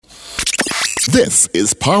This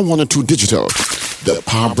is Power 102 Digital, the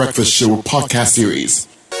Power Breakfast Show podcast series.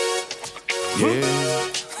 Yeah.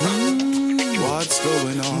 What's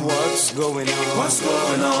going on? What's going on? What's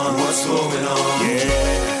going on? What's going on?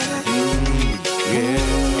 Yeah. Yeah.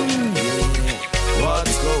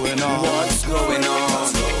 What's going on? What's going on?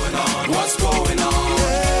 What's going on? What's going on?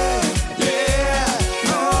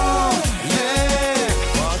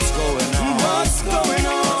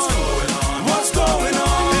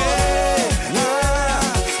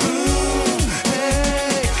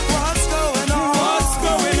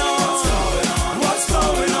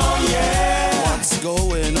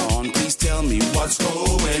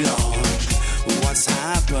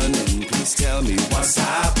 Tell me what's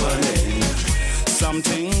happening.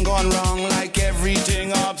 Something gone wrong, like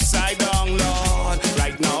everything upside down, Lord.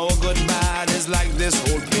 Right now, good bad is like this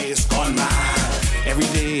whole place gone mad. Every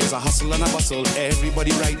day is a hustle and a bustle.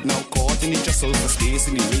 Everybody right now caught in the jostle for space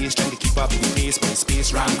in the race, trying to keep up with the pace. By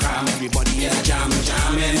space, ram, cram. Everybody is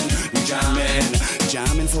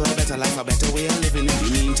jamming for a better life, a better way of living. In the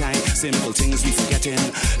meantime, simple things we forgetting,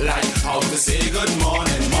 like how to say good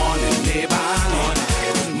morning, morning, neighbor.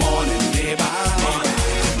 Good morning, neighbor.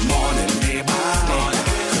 Good morning, neighbor.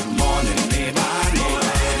 Good morning, neighbor.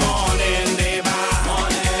 Morning, neighbor.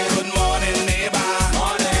 Good morning, neighbor. Good morning, neighbor.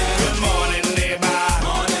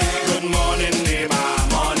 Good morning, neighbor.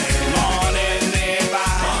 Morning, neighbor.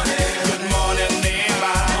 Good morning, neighbor. Good morning,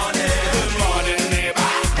 neighbor. Good morning,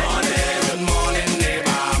 neighbor.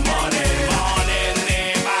 Morning,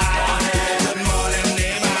 neighbor. Good morning,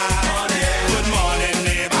 neighbor. Good morning,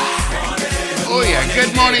 neighbor. Oh yeah,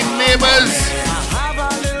 good morning, neighbors.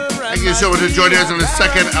 Thank you so much for joining us on the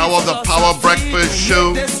second hour of the Power Breakfast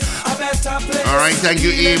Show. All right, thank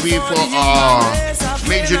you, AB, for our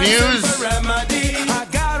major news.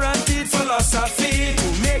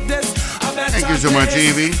 Thank you so much,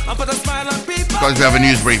 AB. Because we have a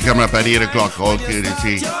news break coming up at 8 o'clock, all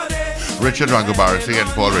courtesy Richard Rangobar, and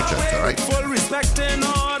Paul Richards, all right?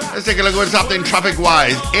 Let's take a look at what's happening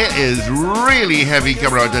traffic-wise. It is really heavy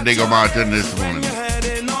coming out of Diego Martin this morning.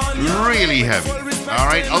 Really heavy. All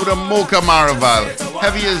right, out of Mocha Maraval,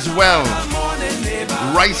 heavy as well.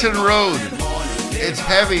 Ryson Road, it's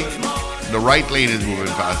heavy. The right lane is moving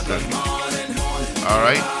faster. All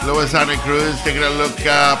right, Lower Santa Cruz, taking a look.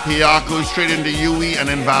 Piaco straight into UE and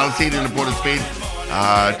then Valseed in the Port of Spain.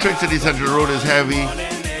 Trick City Central Road is heavy.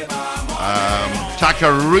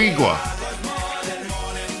 Tacarigua.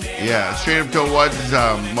 Yeah, straight up towards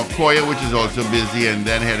Macoya, which is also busy, and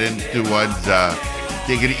then heading towards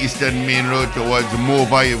taking the Eastern Main Road towards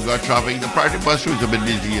Mova, you've got traffic. The private bus routes have been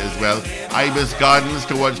busy as well. Ibis Gardens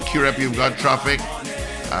towards Curep, you've got traffic.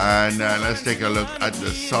 And let's take a look at the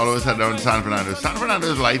Solos head down San Fernando. San Fernando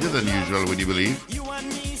is lighter than usual, would you believe?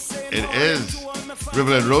 It is.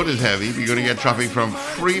 Riverland Road is heavy. You're going to get traffic from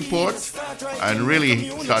Freeport and really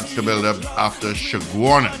starts to build up after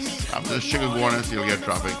Chaguanas. After Chaguanas, you'll get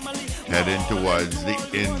traffic heading towards the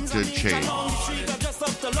interchange. All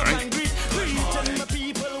right.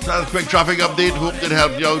 So that's a quick traffic update. Hope that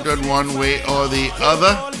helped you out in one way or the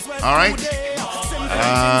other. All right.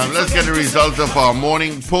 Let's get the results of our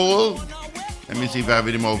morning poll. Let me see if I have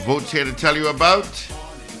any more votes here to tell you about.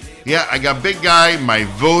 Yeah, I got Big Guy. My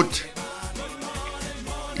vote.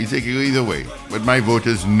 He's taking either way, but my vote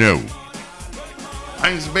is no.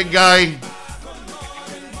 Thanks, Big Guy.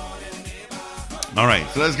 All right,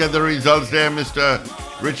 so let's get the results there, Mr.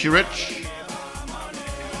 Richie Rich.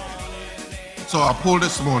 So our poll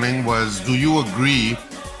this morning was, do you agree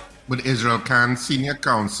with Israel Khan Senior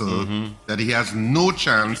Counsel that he has no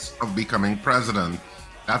chance of becoming president?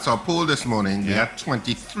 That's our poll this morning. We had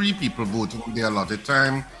 23 people voting in the allotted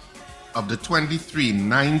time. Of the 23,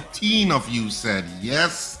 19 of you said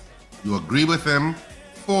yes, you agree with him.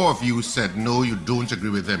 4 of you said no, you don't agree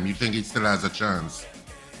with him. You think he still has a chance.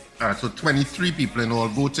 So 23 people in all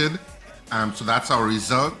voted. So that's our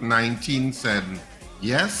result. 19 said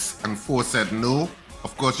yes, and 4 said no.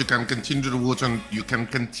 Of course, you can continue to vote on. You can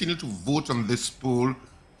continue to vote on this poll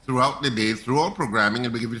throughout the day, through our programming,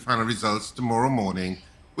 and we'll give you the final results tomorrow morning,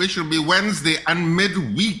 which will be Wednesday and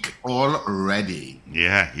midweek already.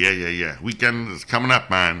 Yeah. Weekend is coming up,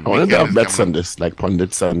 man. I want to have bets on this, like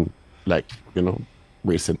pundits and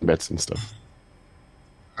racing bets and stuff.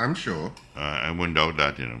 I'm sure. I wouldn't doubt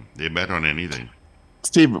that, They bet on anything.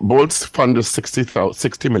 Steve, Bolt's fund is 60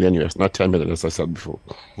 million US, not 10 million, as I said before.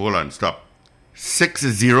 Hold on, stop. 60?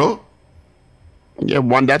 Yeah,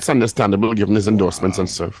 one, that's understandable given his endorsements and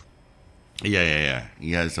stuff. Yeah.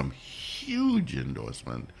 He has some huge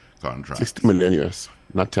endorsement contracts. 60 million US,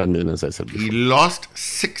 not 10 million, as I said before. He lost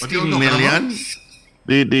 60 million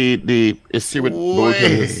The issue with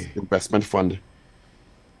Bolton is Way. investment fund,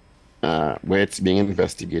 where it's being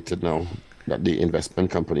investigated now. That the investment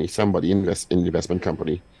company, somebody invest in the investment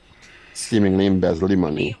company, seemingly embezzled the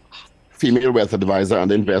money. Female wealth advisor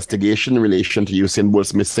under investigation in relation to Usain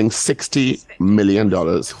Bolt's missing $60 million.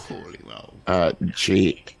 Holy wow.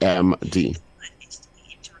 JMD.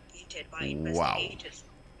 Wow.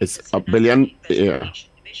 It's $1 billion. Yeah.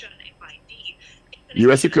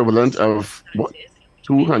 US equivalent of what?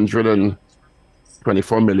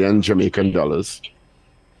 224 million Jamaican dollars.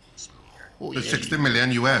 Oh, The 60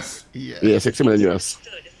 million US. Yeah, 60 million US.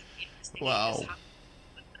 Wow.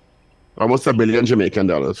 Almost $1 billion Jamaican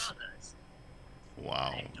dollars.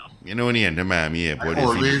 Wow. You know, when you enter Miami Airport,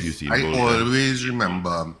 you see I Bolton. always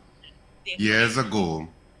remember years ago,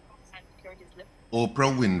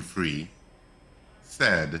 Oprah Winfrey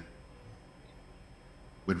said,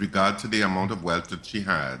 with regard to the amount of wealth that she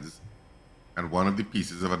has, and one of the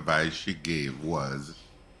pieces of advice she gave was,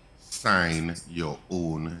 sign your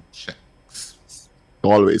own checks.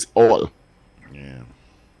 Always, all. Yeah.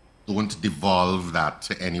 Don't devolve that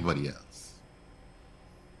to anybody else.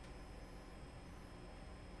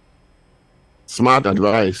 Smart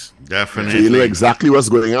advice. Definitely. So you know exactly what's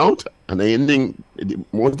going out, and the ending, the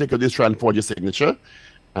most take of this try and forge your signature,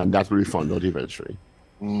 and that will be found out eventually.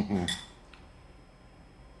 Well,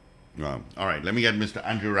 all right, let me get Mr.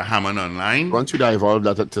 Andrew Rahaman online. Once you divulge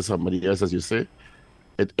that to somebody else, as you say,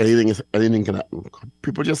 anything can happen.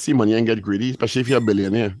 People just see money and get greedy, especially if you're a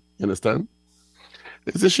billionaire. You understand?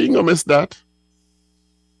 Is she gonna miss that?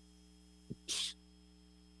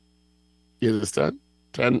 You understand?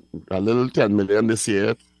 A little 10 million this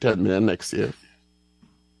year, 10 million next year.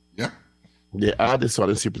 Yeah. There are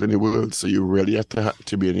dishonest people in the world, so you really have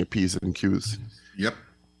to be in your P's and Q's. Yep.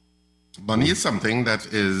 Money is something that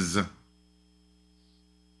is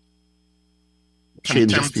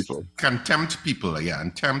Changes people. Can tempt people, yeah,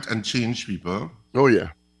 and tempt and change people. Oh yeah.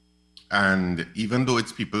 And even though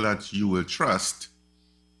it's people that you will trust,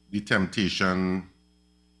 the temptation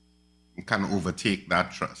can overtake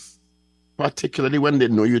that trust. Particularly when they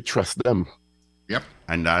know you trust them. Yep.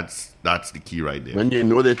 And that's the key right there. When you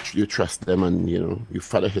know that you trust them and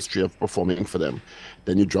you've had a history of performing for them,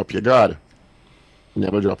 then you drop your guard.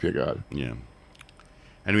 Never drop your guard. Yeah.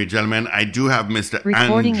 Anyway, gentlemen, I do have Mr.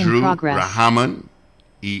 Recording in Andrew progress. Rahaman.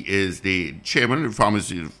 He is the chairman of the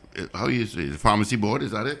pharmacy. How do you say it? Pharmacy board?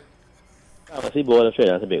 Is that it? Pharmacy Board of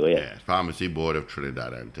Trinidad and Tobago, yeah. Yeah, Pharmacy Board of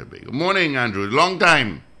Trinidad and Tobago. Morning, Andrew. Long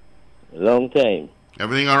time. Long time.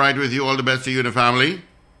 Everything all right with you? All the best to you and the family?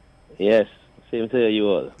 Yes, same to you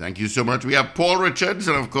all. Thank you so much. We have Paul Richards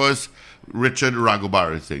and, of course, Richard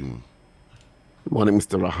Ragobar Singh. Good morning,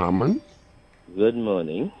 Mr. Rahaman. Good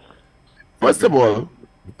morning. First of all,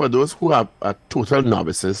 for those who are total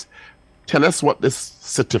novices, tell us what this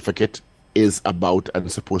certificate is about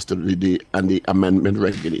and supposed to be and the amendment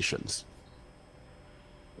regulations.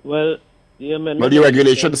 Well, the amendment... Not the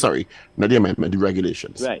regulations, sorry. Not the amendment, the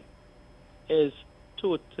regulations. Right. Is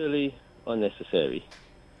totally unnecessary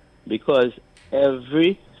because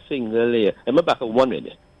every single year... I'm back at 1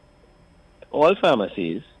 minute. All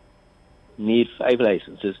pharmacies need 5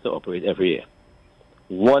 licenses to operate every year.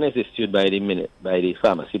 1 is issued by the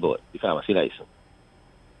pharmacy board, the pharmacy license.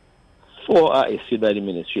 4 are issued by the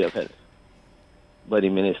Ministry of Health. But the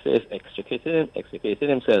minister is extricating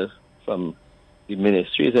himself from the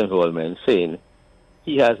ministry's involvement, saying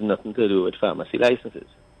he has nothing to do with pharmacy licenses.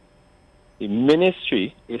 The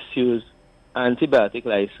ministry issues antibiotic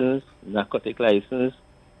license, narcotic license,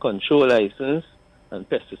 control license, and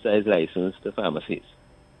pesticide license to pharmacies.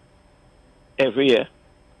 Every year,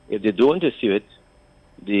 if they don't issue it,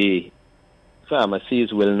 the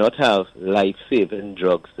pharmacies will not have life-saving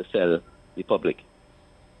drugs to sell the public.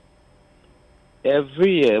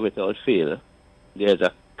 Every year, without fail, there's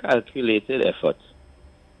a calculated effort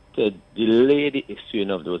to delay the issuing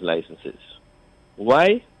of those licenses.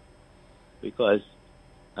 Why? Because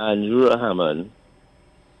Andrew Rahaman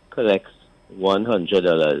collects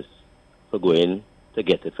 $100 for going to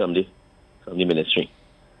get it from the ministry.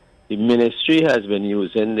 The ministry has been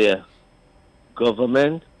using their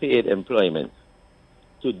government-paid employment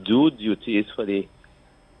to do duties for the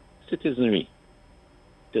citizenry,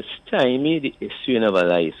 to stymie the issuing of a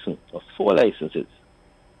license, of 4 licenses.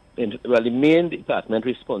 The main department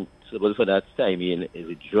responsible for that stymieing is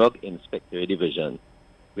the Drug Inspectorate Division,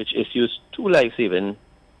 which issues 2 life-saving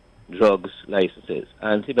drugs licenses,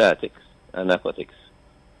 antibiotics and narcotics.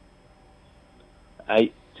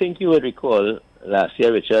 I think you would recall last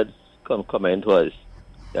year Richard's comment was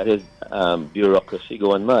that is bureaucracy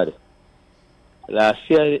going mad. Last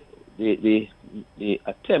year the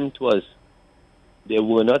attempt was they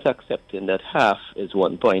were not accepting that half is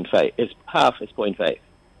 1.5. Half is 0.5.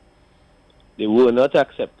 They were not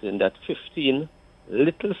accepting that 15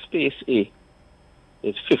 little space A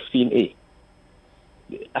is 15A.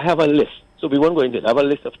 I have a list. So we won't go into it. I have a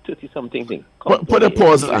list of 30-something things. Put a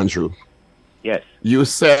pause, Andrew. Yes. You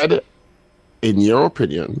said, in your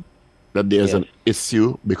opinion, that there's an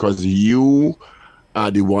issue because you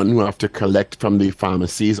are the one who have to collect from the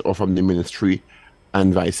pharmacies or from the ministry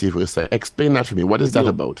and vice versa. Explain that to me. What is that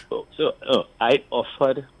about? So I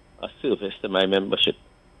offered a service to my membership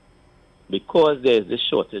because there is this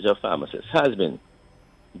shortage of pharmacists. Has been.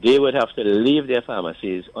 They would have to leave their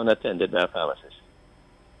pharmacies unattended by pharmacists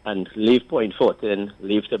and leave Point Fortin,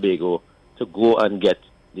 leave Tobago to go and get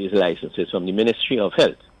these licenses from the Ministry of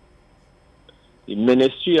Health. The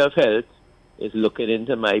Ministry of Health is looking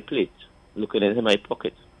into my plate, looking into my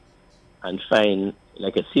pocket, and find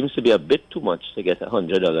like it seems to be a bit too much to get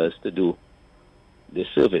 $100 to do this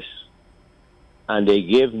service. And they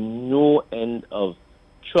gave no end of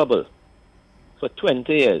trouble for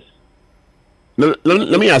 20 years. Let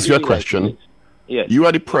me ask you a question. Yes. You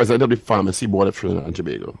are the president of the Pharmacy Board of Trinidad and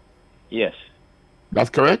Tobago. Yes. That's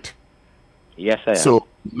correct? Yes, I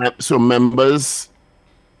am. So members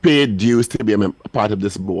pay dues to be a part of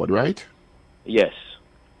this board, right? Yes.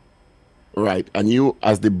 Right. And you,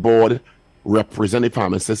 as the board, represent the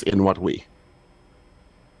pharmacists in what way?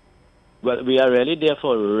 Well, we are really there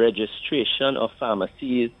for registration of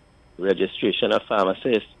pharmacies, registration of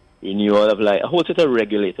pharmacists, renewal of a whole set of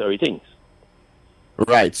regulatory things.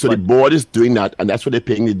 Right. So the board is doing that, and that's what they're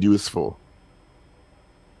paying the dues for.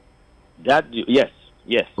 Yes.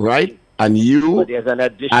 Right. And you, but there's an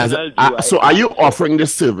additional so are you offering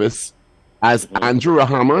this service as Andrew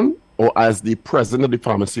Rahman or as the president of the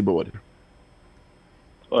pharmacy board?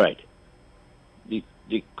 All right.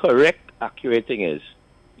 The correct, accurate thing is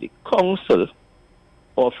the council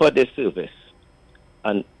offer this service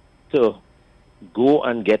and to go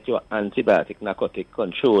and get your antibiotic, narcotic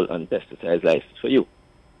control and pesticides license for you.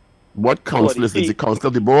 What council is this? The council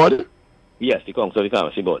of the board? Yes, the council of the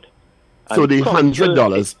pharmacy board. So the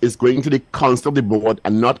 $100 is going to the council of the board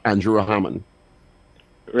and not Andrew Rahman.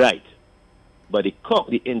 Right. But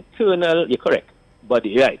the internal, you're correct. But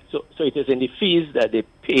right. So it is in the fees that they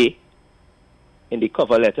pay in the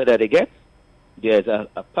cover letter that they get. There's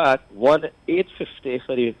a part, $850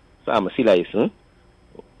 for the pharmacy license,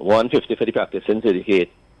 $150 for the practicing certificate,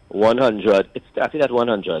 $100. It started at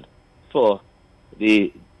 $100 for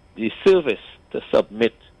the service to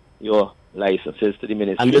submit your licenses to the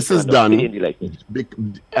ministry. And this is done,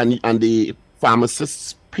 and the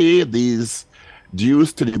pharmacists pay these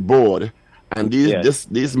dues to the board, and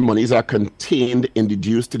these monies are contained in the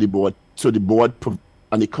dues to the board. So the board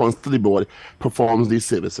and the council of the board performs these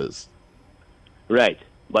services. Right,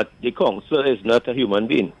 but the council is not a human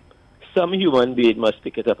being. Some human being must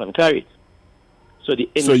pick it up and carry it.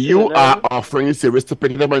 So you are offering a service to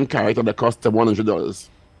pick it up and carry it at the cost of $100.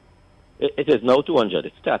 It is now $200.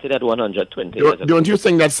 It started at $120. Don't you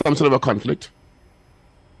think that's some sort of a conflict?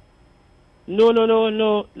 No.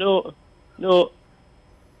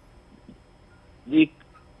 It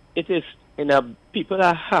is people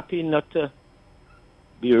are happy not to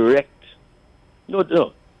be wrecked. No.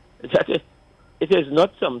 It is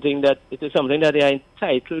not something that it is something that they are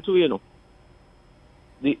entitled to. You know.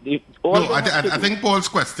 I think Paul's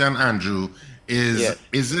question, Andrew, is: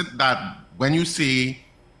 Is it that when you say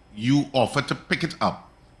you offer to pick it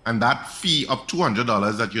up, and that fee of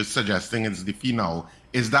 $200 that you're suggesting is the fee now,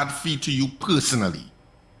 is that fee to you personally?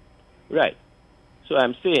 Right. So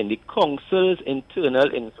I'm saying the council's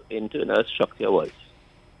internal structure was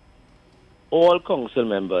all council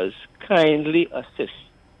members kindly assist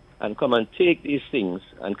and come and take these things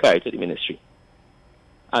and carry to the ministry.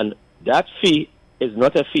 And that fee is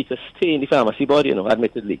not a fee to stay in the pharmacy board,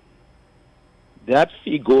 admittedly. That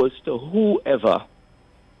fee goes to whoever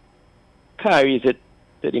carries it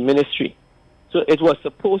to the ministry. So it was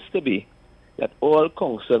supposed to be that all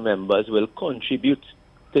council members will contribute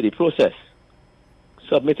to the process.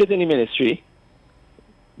 Submit it in the ministry,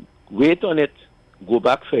 wait on it, go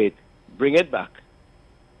back for it, bring it back,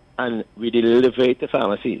 and we deliver it to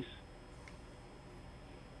pharmacies.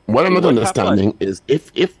 What I'm not understanding is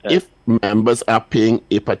if members are paying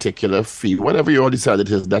a particular fee, whatever you all decided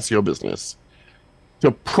it is, that's your business,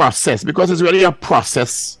 to process, because it's really a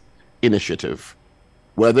process initiative,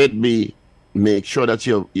 whether it be make sure that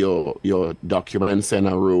your documents are in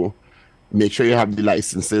a row, make sure you have the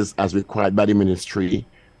licenses as required by the ministry,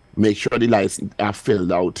 make sure the licenses are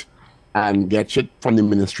filled out, and get it from the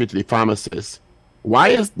ministry to the pharmacist. Why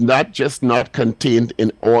is that just not contained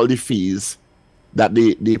in all the fees that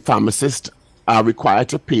the pharmacist are required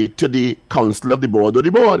to pay to the council of the board or the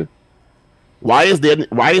board. Why is there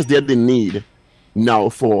the need now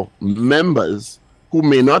for members who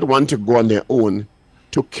may not want to go on their own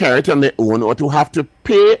to carry it on their own, or to have to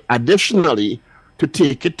pay additionally to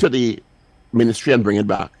take it to the ministry and bring it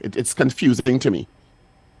back? It's confusing to me.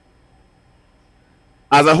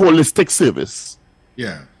 As a holistic service.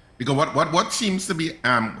 Yeah, because what seems to be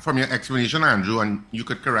from your explanation, Andrew, and you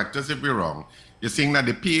could correct us if we're wrong. You're saying that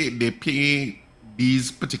they pay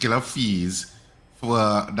these particular fees for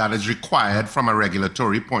that is required from a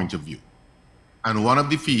regulatory point of view, and one of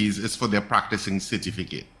the fees is for their practicing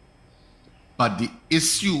certificate. But the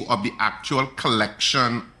issue of the actual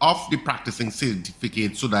collection of the practicing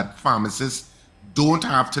certificate, so that pharmacists don't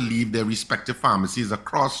have to leave their respective pharmacies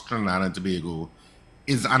across Trinidad and Tobago,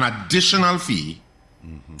 is an additional fee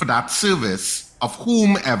for that service of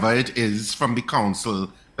whomever it is from the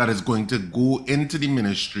council that is going to go into the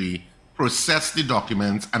ministry, process the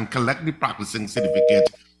documents, and collect the practicing certificate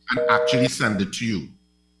and actually send it to you.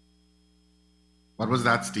 What was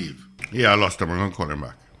that, Steve? Yeah, I lost him. I'm going to call him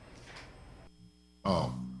back.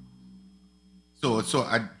 Oh. So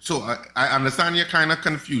I understand your kind of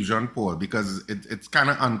confusion, Paul, because it's kind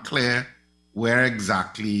of unclear where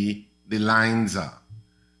exactly the lines are.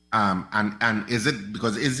 And is it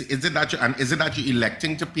because is it that you're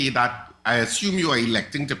electing to pay that? I assume you are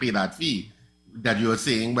electing to pay that fee, that you are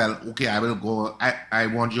saying, well, okay, I will go, I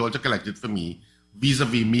want you all to collect it for me,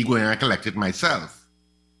 vis-a-vis me going and collect it myself.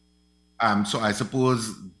 So I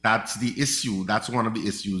suppose that's the issue. That's one of the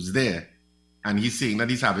issues there. And he's saying that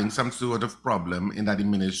he's having some sort of problem in that the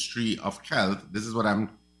Ministry of Health, this is what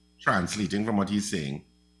I'm translating from what he's saying,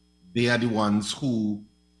 they are the ones who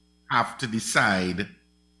have to decide,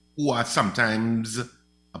 who are sometimes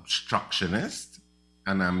obstructionist,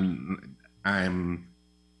 and I'm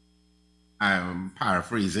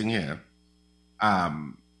paraphrasing here,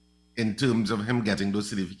 in terms of him getting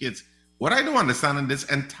those certificates. What I don't understand in this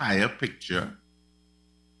entire picture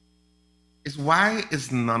is, why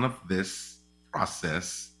is none of this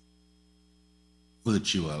process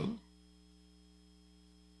virtual?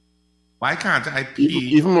 Why can't I pay?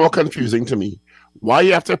 Even more confusing to me. Why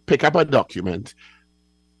you have to pick up a document,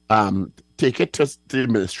 take it to the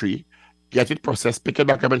ministry, get it processed, pick it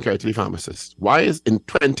back up and carry it to the pharmacist? Why is in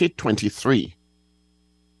 2023?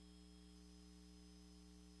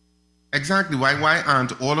 Exactly. Why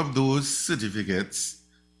aren't all of those certificates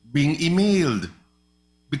being emailed?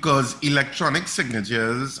 Because electronic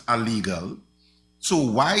signatures are legal. So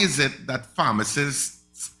why is it that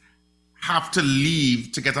pharmacists have to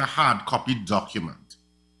leave to get a hard copy document?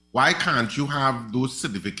 Why can't you have those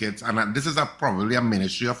certificates? And this is probably a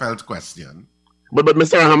Ministry of Health question. But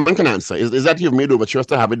Mr. Rahman can answer. Is that you've made overtures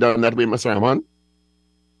to have it done that way, Mr. Rahman?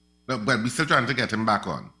 No, but we're still trying to get him back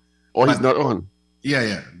on. Or he's not on?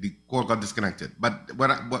 Yeah. The call got disconnected. But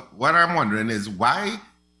what I'm wondering is, why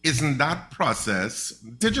isn't that process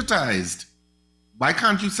digitized? Why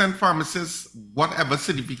can't you send pharmacists whatever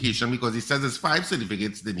certification? Because he says there's 5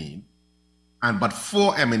 certificates they need, but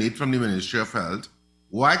 4 emanate from the Ministry of Health.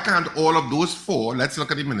 Why can't all of those 4, let's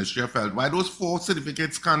look at the Ministry of Health, why those 4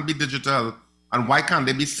 certificates can't be digital, and why can't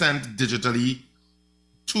they be sent digitally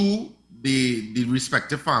to the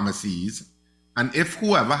respective pharmacies? And if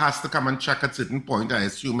whoever has to come and check at a certain point, I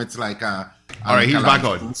assume it's like a all right, he's back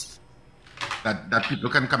on. That people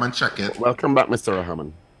can come and check it. Welcome back, Mr.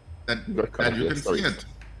 Rahman. That you can see it.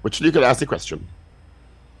 Which you could ask the question.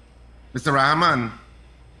 Mr. Rahman.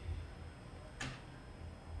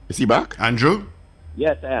 Is he back? Andrew?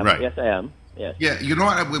 Yes, I am. Right. Yes, I am. Yes. Yeah, you know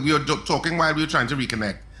what? We were talking while we were trying to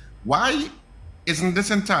reconnect. Why isn't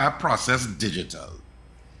this entire process digital?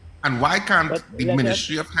 And why can't the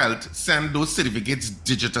Ministry of Health send those certificates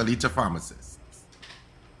digitally to pharmacists?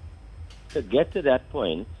 To get to that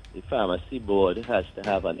point, the pharmacy board has to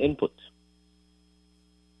have an input.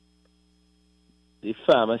 The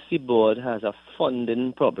pharmacy board has a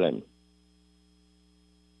funding problem.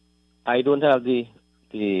 I don't have the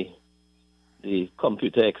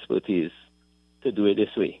computer expertise to do it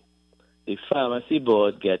this way. The pharmacy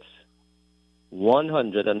board gets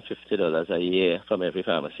 $150 a year from every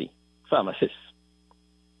pharmacist,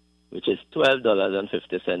 which is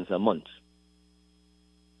 $12.50 a month.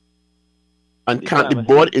 And can't the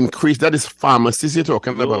board increase? That is pharmacists you're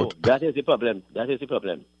talking about. That is the problem.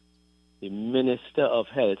 The Minister of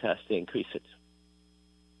Health has to increase it.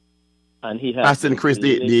 And he has to increase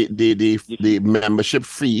the membership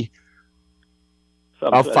fee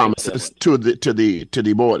of pharmacists to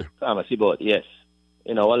the board. Pharmacy board, yes.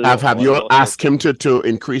 Have you all asked him to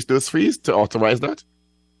increase those fees, to authorize that?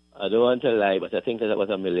 I don't want to lie, but I think that was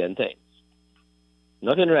 1 million times.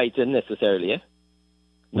 Not in writing necessarily,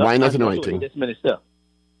 Why not in only writing? this minister.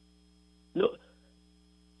 No,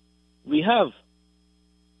 we have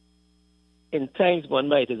in times gone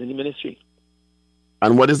by, it is in the ministry.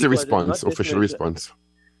 And what is the Because it's not response, this official minister. response?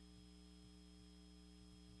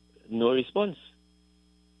 No response.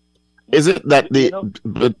 Is it that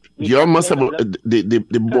but we you can't must have develop-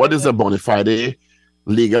 the board is a bona fide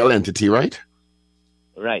legal entity, right?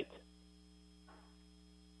 Right.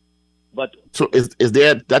 But So is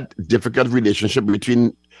there that difficult relationship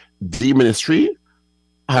between the ministry?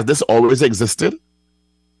 Has this always existed?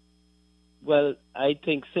 well, I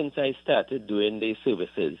think since I started doing these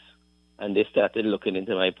services and they started looking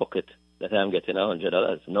into my pocket that I'm getting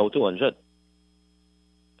 $100, now $200.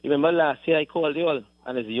 Remember last year I called you all,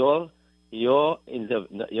 and it's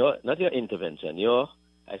not your intervention, your,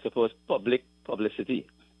 I suppose, public publicity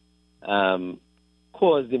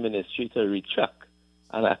caused the ministry to retract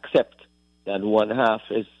and accept that 1/2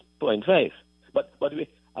 is 0.5. But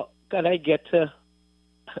can I get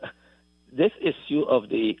this issue of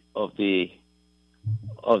the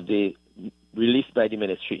released by the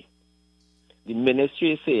ministry? The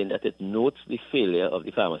ministry is saying that it notes the failure of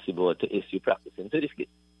the pharmacy board to issue practicing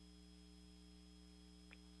certificates.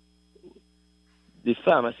 The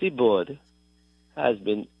pharmacy board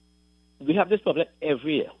we have this problem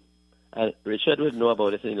every year, and Richard would know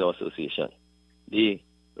about this in the Law Association. The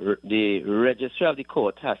registrar of the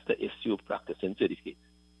court has to issue practicing certificates.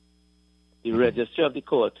 The registrar of the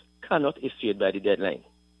court cannot issue it by the deadline.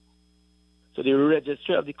 So the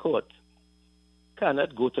registrar of the court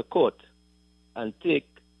cannot go to court and take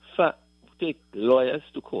lawyers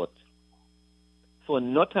to court for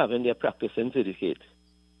not having their practicing certificate.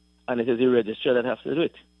 And it is the registrar that has to do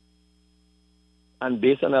it. And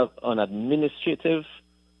based on administrative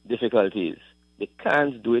difficulties, they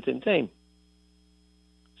can't do it in time.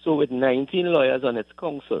 So with 19 lawyers on its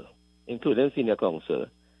council, including senior counsel,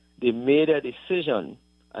 they made a decision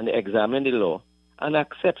and they examined the law and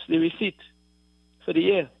accepts the receipt for the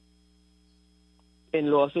year.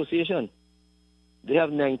 In Law Association, they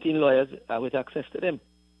have 19 lawyers with access to them.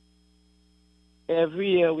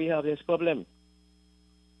 Every year we have this problem.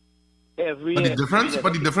 Every But year.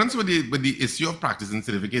 the difference with the issue of practicing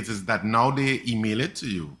certificates is that now they email it to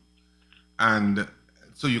you, and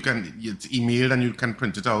so it's emailed and you can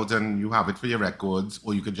print it out and you have it for your records,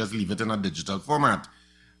 or you could just leave it in a digital format.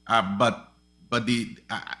 But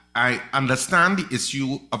I understand the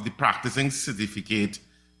issue of the practicing certificate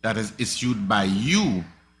that is issued by you,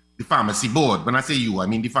 the pharmacy board. When I say you, I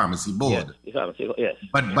mean the pharmacy board. Yes, the pharmacy, yes.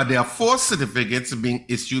 But there are 4 certificates being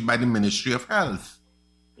issued by the Ministry of Health.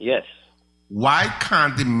 Yes. Why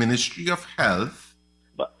can't the Ministry of Health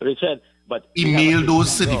But Richard, email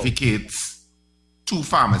those certificates to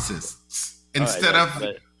pharmacists instead of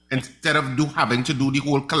having to do the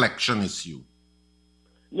whole collection issue?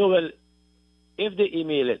 No, well, if they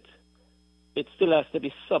email it, it still has to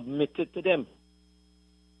be submitted to them.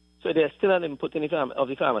 So there's still an input in of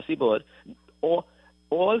the pharmacy board.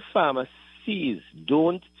 All pharmacies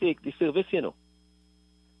don't take the service,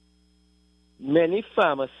 Many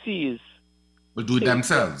pharmacies Will do it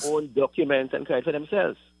themselves. their own documents and carry it for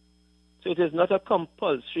themselves. So it is not a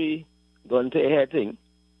compulsory gun to head thing.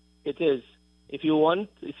 It is, if you want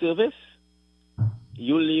the service,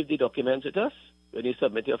 you leave the documents with us. When you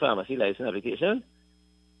submit your pharmacy license application,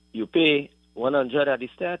 you pay 100 at the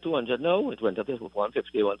start, 200 now. It went up to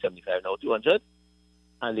 150, 175, now 200.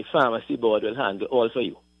 And the pharmacy board will handle all for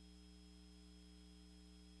you.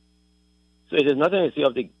 So it is not an issue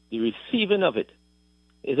of the receiving of it.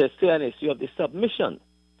 It is still an issue of the submission.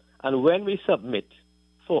 And when we submit,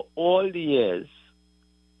 for all the years,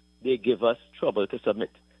 they give us trouble to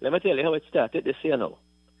submit. Let me tell you how it started this year now.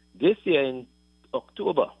 This year in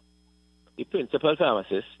October, the principal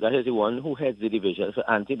pharmacist, that is the one who heads the division for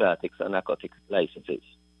antibiotics and narcotics licenses,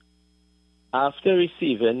 after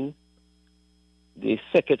receiving the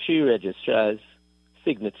secretary registrar's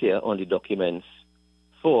signature on the documents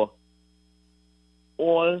for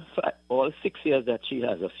all 6 years that she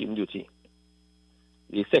has assumed duty,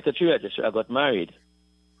 the secretary registrar got married,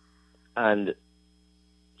 and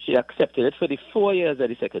she accepted it for the 4 years that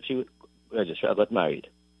the secretary registrar got married.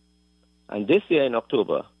 And this year in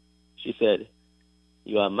October, she said,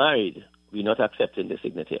 "You are married, we're not accepting the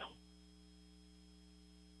signature."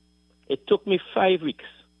 It took me 5 weeks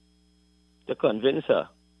to convince her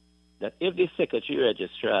that if the secretary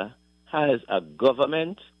registrar has a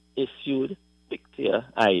government-issued picture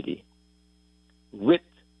ID with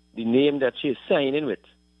the name that she is signing with,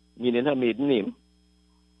 meaning her maiden name,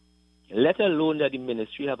 let alone that the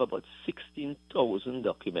ministry have about 16,000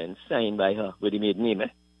 documents signed by her with the maiden name,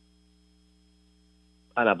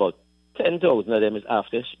 and about 10,000 of them is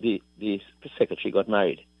after the secretary got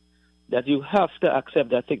married, that you have to accept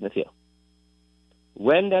that signature.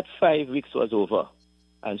 When that 5 weeks was over,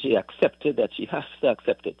 and she accepted that she has to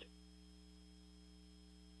accept it,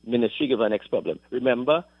 ministry give her next problem.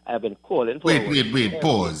 Remember, I've been calling for... Wait,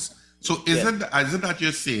 pause. So is it that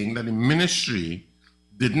you're saying that the ministry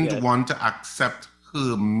didn't want to accept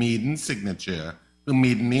her maiden signature, her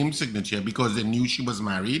maiden name signature, because they knew she was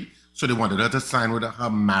married, so they wanted her to sign with her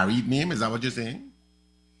married name? Is that what you're saying?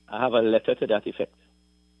 I have a letter to that effect.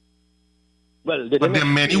 Well, but there are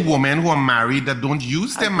many women who are married that don't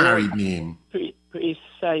use their married name.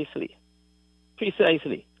 Precisely.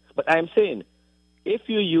 But I'm saying, if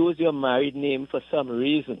you use your married name for some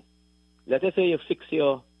reason, let us say you fix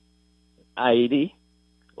your ID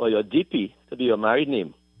or your DP to be your married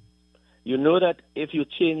name, you know that if you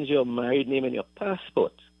change your married name in your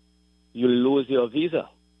passport, you lose your visa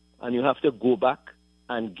and you have to go back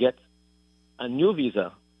and get a new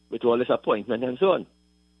visa with all this appointment and so on.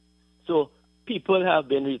 So people have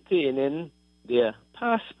been retaining their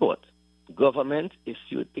passport, government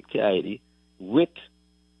issued picture ID, with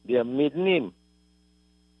their maiden name.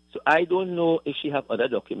 So I don't know if she have other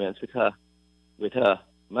documents with her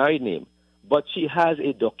married name, but she has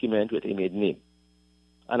a document with a maiden name.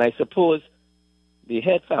 And I suppose the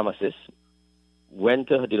head pharmacist went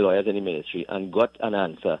to the lawyers in the ministry and got an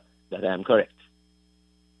answer that I am correct.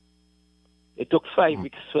 It took 5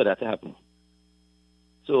 weeks for that to happen.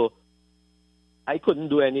 So I couldn't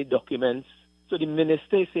do any documents. So the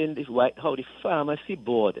minister is saying how the pharmacy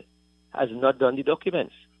board has not done the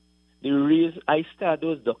documents. The reason I start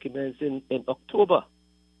those documents in October.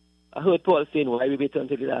 I heard Paul saying, why we wait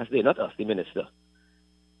until the last day? Not us, the minister.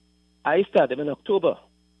 I started them in October.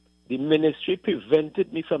 The ministry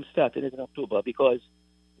prevented me from starting it in October because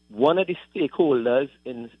one of the stakeholders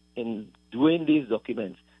in doing these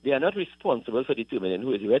documents, they are not responsible for determining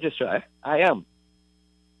who is the registrar. I am,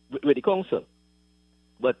 with the council.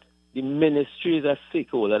 But the ministry is a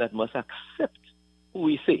stakeholder that must accept who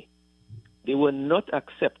we say. They were not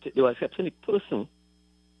accepted. They were accepting the person,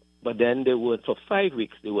 but then for 5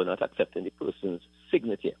 weeks, they were not accepting the person's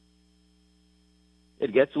signature.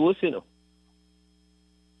 It gets worse,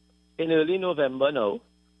 In early November now,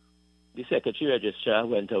 the secretary registrar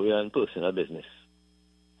went away on personal business.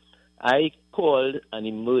 I called an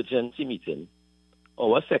emergency meeting.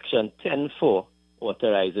 Our section 10.4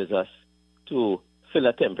 authorizes us to fill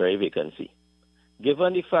a temporary vacancy.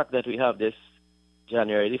 Given the fact that we have this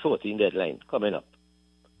January the 14th deadline coming up,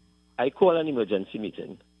 I call an emergency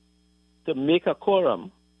meeting. To make a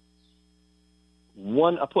quorum,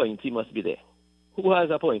 one appointee must be there. Who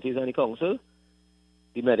has appointees on the council?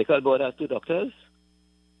 The medical board has 2 doctors,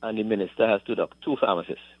 and the minister has 2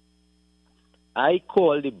 pharmacists. I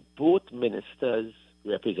call both ministers'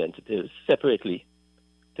 representatives separately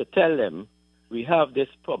to tell them we have this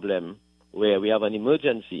problem where we have an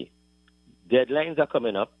emergency. Deadlines are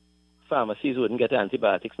coming up. Pharmacies wouldn't get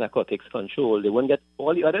antibiotics, narcotics control. They wouldn't get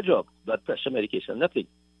all the other drugs, blood pressure medication, nothing.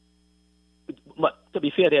 But to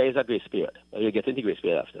be fair, there is a grace period. We'll get into the grace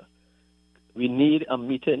period after. We need a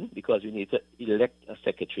meeting because we need to elect a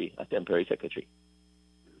secretary, a temporary secretary.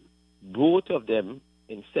 Both of them,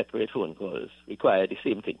 in separate phone calls, require the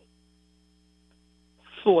same thing.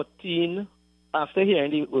 14, after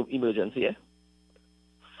hearing the emergency,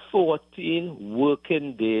 14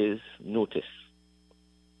 working days notice,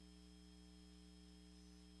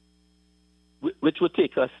 which would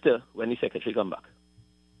take us to when the secretary come back.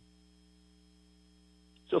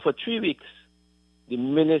 So for 3 weeks, the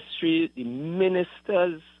minister's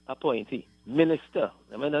appointee,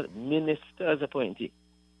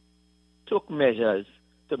 took measures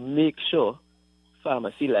to make sure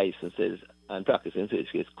pharmacy licenses and practicing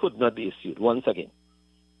certificates could not be issued once again.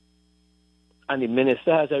 And the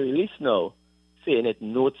minister has a release now saying it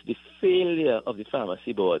notes the failure of the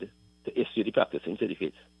pharmacy board to issue the practicing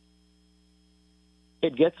certificates.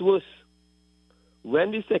 It gets worse.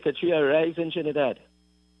 When the secretary arrives in Trinidad,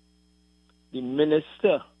 the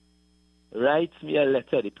minister writes me a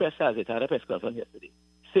letter, the press has it, I had a press conference yesterday,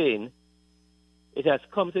 saying it has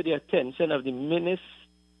come to the attention of the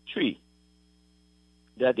ministry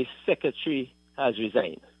that the secretary has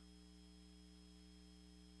resigned.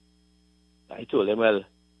 I told him, well,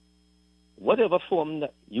 whatever form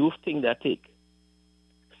that you think that take,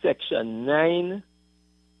 Section 9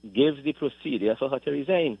 gives the procedure for her to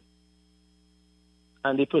resign.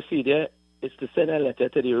 And the procedure is to send a letter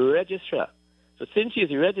to the registrar. So since she's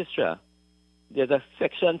the registrar, there's a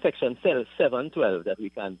section 712 that we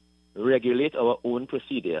can regulate our own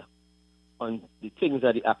procedure on the things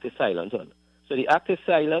that the Act is silent on. So the Act is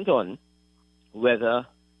silent on whether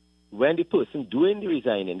when the person doing the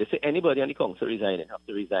resigning, they say anybody on the council resigning have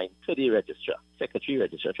to resign to the registrar, secretary,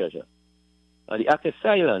 registrar, treasurer. And the act is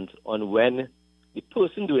silent on when the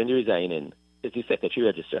person doing the resigning is the secretary,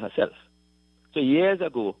 registrar herself. So years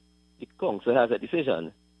ago, the council has a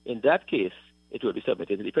decision. In that case, it will be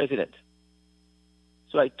submitted to the president.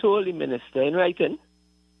 So I told the minister in writing,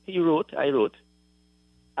 I wrote,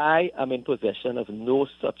 I am in possession of no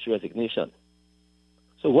such resignation.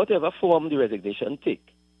 So whatever form the resignation take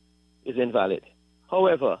is invalid.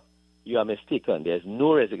 However, you are mistaken. There is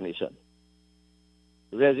no resignation.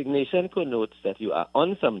 Resignation connotes that you are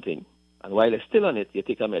on something, and while you're still on it, you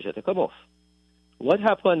take a measure to come off. What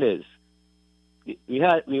happened is, we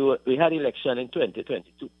had election in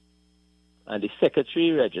 2022, and the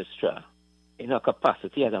secretary registrar, in her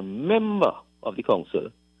capacity as a member of the council,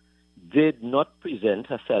 did not present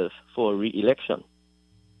herself for re-election.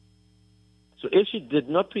 So if she did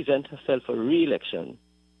not present herself for re-election,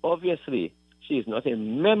 obviously she is not a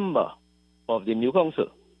member of the new council.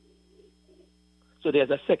 So there's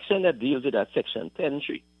a section that deals with that, section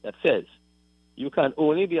 10.3, that says you can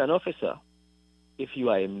only be an officer if you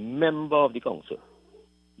are a member of the council.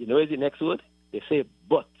 You know, is the next word? They say,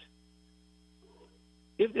 but.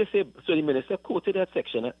 If they say, so the minister quoted that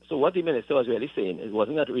section, so what the minister was really saying, it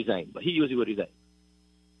wasn't that resign, but he used the word resign.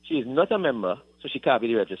 She is not a member, so she can't be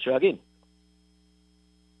the registrar again.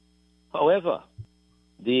 However,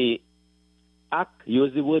 the Act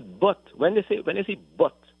used the word but. When they say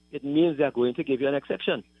but, it means they are going to give you an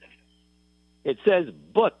exception. It says,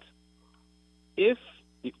 but if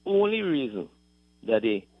the only reason that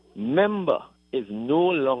a member is no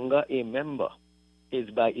longer a member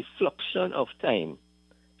is by effluxion of time,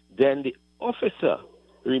 then the officer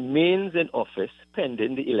remains in office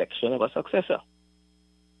pending the election of a successor.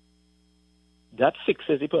 That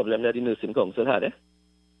fixes the problem that the Nursing Council had.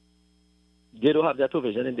 They don't have that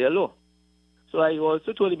provision in their law. So I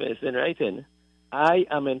also told the minister in writing, I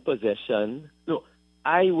am in possession. No,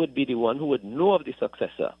 I would be the one who would know of the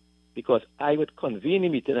successor because I would convene a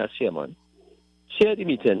meeting as chairman, chair the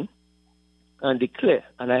meeting, and declare,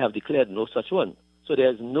 and I have declared no such one. So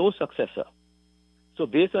there is no successor. So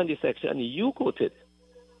based on the section you quoted,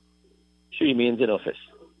 she remains in office.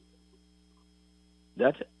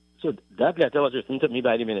 So that letter was written to me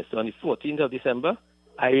by the minister on the 14th of December.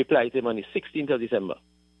 I replied to him on the 16th of December.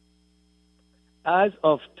 As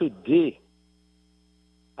of today,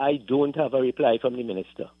 I don't have a reply from the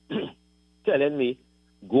minister telling me,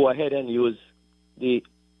 go ahead and use the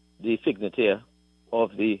signature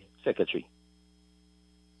of the secretary.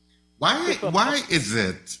 Why is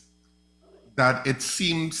it that it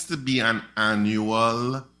seems to be an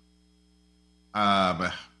annual,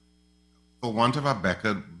 for want of a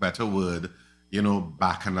better word,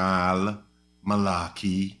 bacchanal,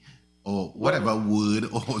 malarkey, or whatever word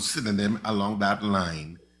or synonym along that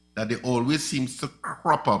line, that there always seems to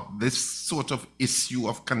crop up this sort of issue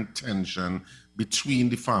of contention between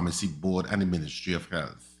the Pharmacy Board and the Ministry of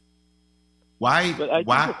Health? Why?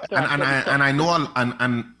 And I know,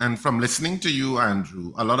 and from listening to you,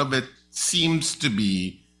 Andrew, a lot of it seems to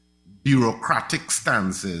be bureaucratic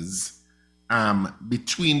stances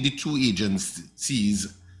between the two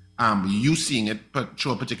agencies. You seeing it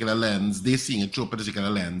through a particular lens, they seeing it through a particular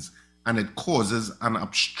lens, and it causes an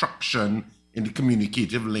obstruction in the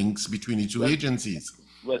communicative links between the two agencies.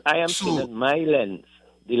 Well, I am seeing my lens,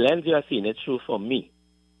 the lens you are seeing it through for me.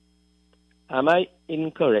 Am I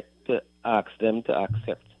incorrect to ask them to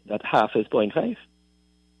accept that half is 0.5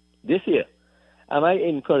 this year? Am I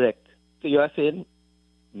incorrect? So you are saying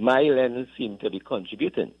my lens seems to be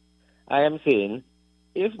contributing. I am saying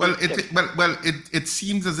it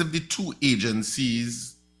seems as if the two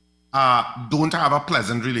agencies don't have a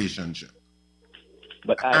pleasant relationship.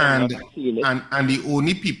 But I am not seeing it. And the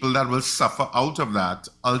only people that will suffer out of that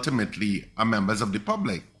ultimately are members of the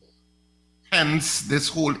public. Hence, this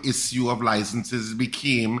whole issue of licenses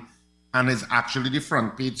became and is actually the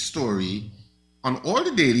front page story on all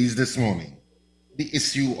the dailies this morning. The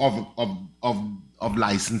issue of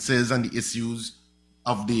licenses and the issues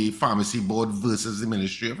of the Pharmacy Board versus the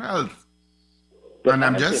Ministry of Health. But and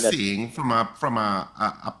I'm just saying from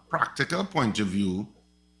a practical point of view,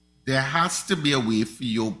 there has to be a way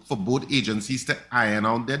for both agencies to iron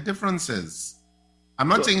out their differences. I'm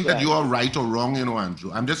not saying that you are right or wrong,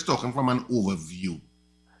 Andrew. I'm just talking from an overview.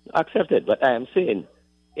 Accepted, but I am saying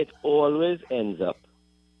it always ends up,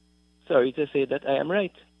 sorry to say that I am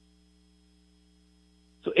right.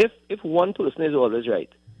 So if one person is always right,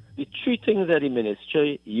 the three things that the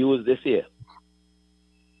ministry used this year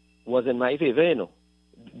was in my favor,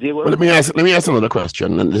 They were. Well, let me ask another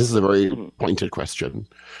question, and this is a very pointed question.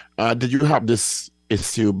 Did you have this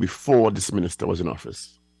issue before this minister was in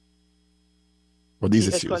office? For these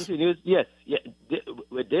It issues? continues, yes.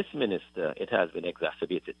 With this minister, it has been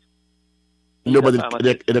exacerbated. No, but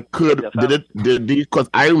it occurred, because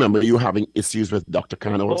I remember you having issues with Dr.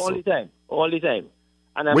 Khan also. All the time.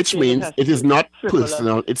 And which means it is not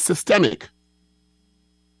personal, it's systemic.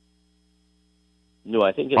 No,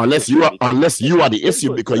 I think it's unless you are the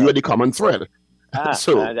issue because you are the common thread.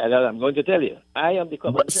 So I'm going to tell you, I am the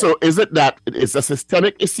common thread. So is it that it's a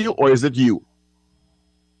systemic issue or is it you?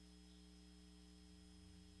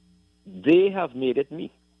 They have made it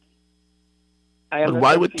me. But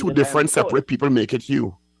why would two different separate people make it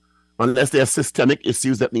you? Unless there are systemic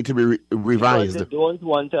issues that need to be revised. Because they don't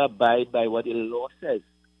want to abide by what the law says.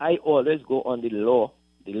 I always go on the law.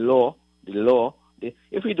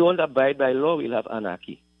 If we don't abide by law, we'll have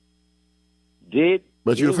anarchy.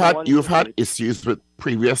 But you've had issues with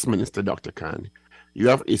previous minister Dr. Khan. You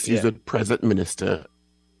have issues with present minister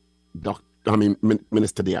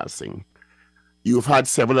Minister Dayal Singh. You've had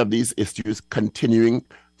several of these issues continuing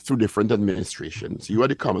through different administrations. You are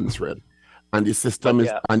the common thread, and the system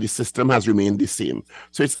has remained the same.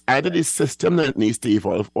 So it's either the system that needs to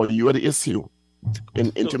evolve, or you are the issue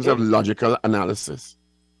in terms of logical analysis.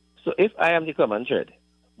 So if I am the common thread,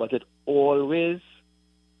 but it always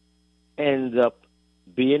ends up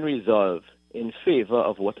being resolved in favor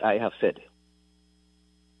of what I have said,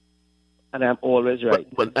 and I'm always right.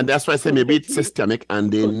 And that's why I say maybe it's systemic,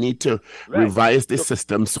 and they need to revise the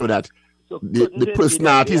system so that the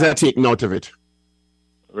personalities are taken out of it.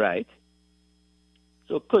 Right.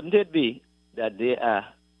 So couldn't it be that they are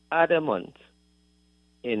adamant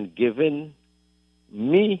in giving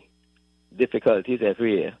me difficulties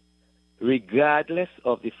every year, regardless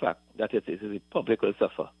of the fact that the public will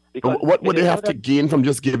suffer? Because what would they have to gain from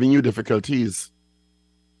just giving you difficulties?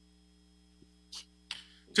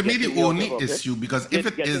 To me, the only issue, because if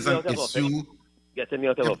it is an issue... Getting me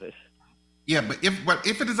out of office. Yeah, but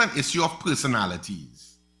if it is an issue of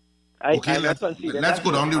personalities, let's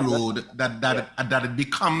go down the road that it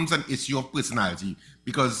becomes an issue of personality,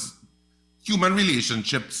 because human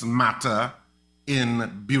relationships matter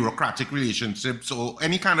in bureaucratic relationships or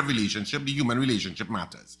any kind of relationship. The human relationship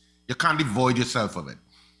matters. You can't devoid yourself of it.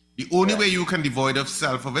 The only way you can devoid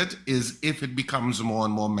yourself of it is if it becomes more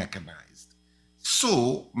and more mechanized.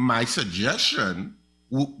 So my suggestion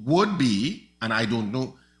would be, and I don't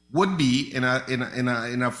know, would be in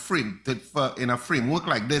a framework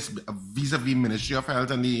like this, vis-a-vis Ministry of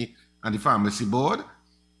Health and the Pharmacy Board,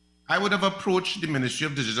 I would have approached the Ministry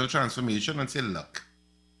of Digital Transformation and say, look,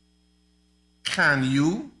 can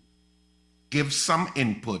you give some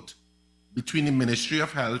input between the Ministry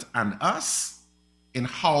of Health and us in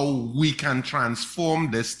how we can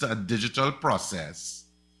transform this to a digital process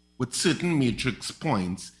with certain matrix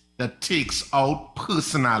points that takes out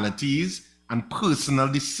personalities and personal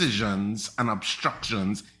decisions and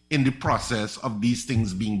obstructions in the process of these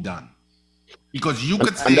things being done? Because you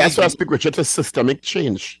could say... And that's why I speak, Richard, a systemic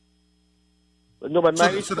change. No, but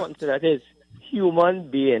my response to that is human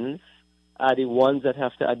beings are the ones that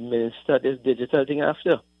have to administer this digital thing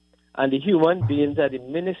after. And the human beings at the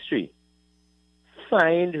ministry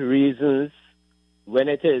find reasons when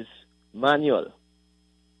it is manual.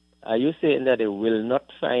 Are you saying that they will not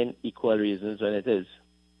find equal reasons when it is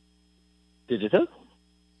digital?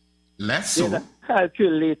 Less so. There's a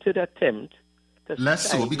calculated attempt to less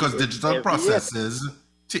so, because digital processes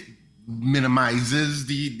minimizes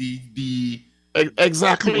the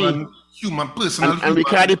exactly human personal and we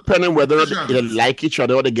can't depend on whether they like each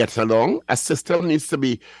other or they get along. A system needs to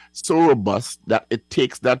be so robust that it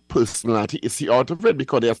takes that personality issue out of it,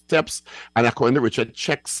 because there are steps, and according to Richard,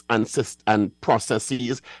 checks and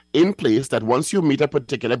processes in place that once you meet a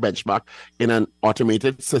particular benchmark in an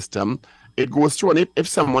automated system, it goes through, and if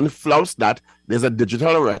someone flouts that, there's a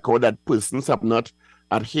digital record that persons have not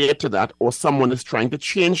adhered to that, or someone is trying to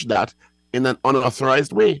change that in an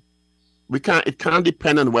unauthorized way. It can't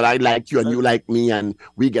depend on whether I like you and you like me and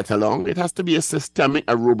we get along. It has to be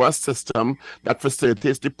a robust system that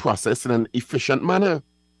facilitates the process in an efficient manner.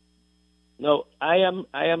 No, I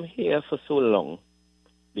am here for so long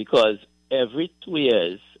because every 2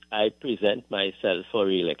 years I present myself for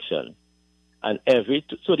re-election. And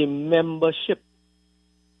so the membership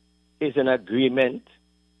is in agreement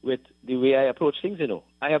with the way I approach things,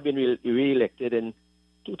 I have been re-elected in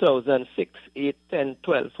 2006, 8, 10,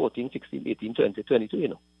 12, 14, 16, 18, 20,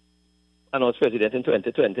 22, And I was president in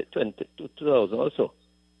 2000 also.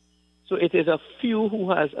 So it is a few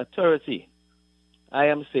who has authority, I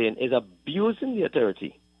am saying, is abusing the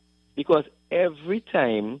authority. Because every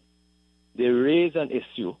time they raise an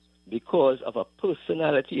issue because of a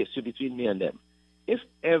personality issue between me and them, if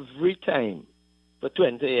every time for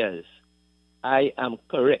 20 years I am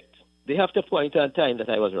correct, they have to point out time that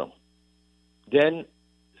I was wrong, then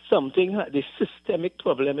the systemic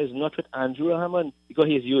problem is not with Andrew Hammond, because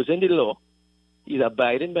he's using the law, he's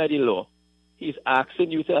abiding by the law, he's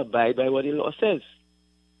asking you to abide by what the law says.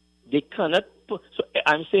 They cannot so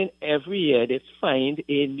I'm saying every year they find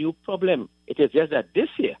a new problem. It is just that this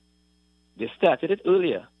year, they started it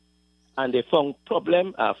earlier, and they found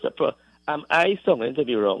problem after problem. Am I going to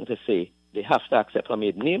be wrong to say they have to accept her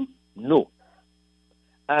maiden name? No.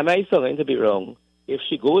 Am I going to be wrong if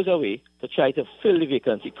she goes away to try to fill the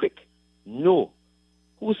vacancy quick? No.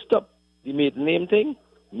 Who stopped the maiden name thing?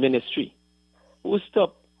 Ministry. Who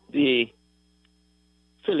stopped the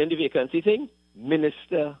filling the vacancy thing?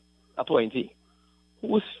 Minister appointee.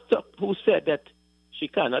 Who said that she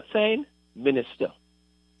cannot sign? Minister.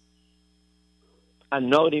 And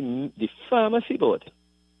now the pharmacy board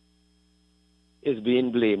is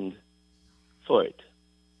being blamed for it.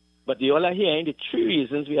 But you all are hearing the three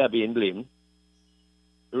reasons we are being blamed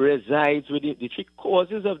resides with the three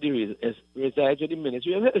causes of the reason resides with the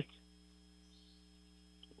Ministry of Health.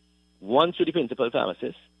 One through the principal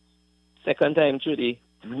pharmacist, second time through the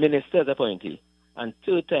minister's appointee, and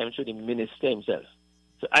third time through the minister himself.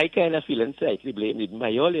 So I kind of feel slightly blamed with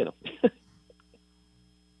my all, you know.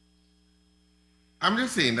 I'm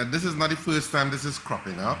just saying that this is not the first time this is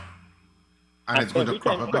cropping up. And it's going to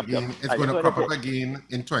crop up again. It's going to crop up again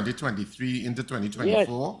in 2023 into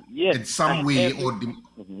 2024. Yes. In some way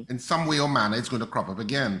in some way or manner, it's going to crop up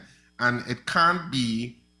again. And it can't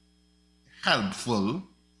be helpful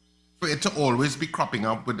for it to always be cropping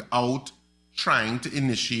up without trying to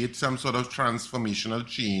initiate some sort of transformational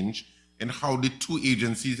change in how the two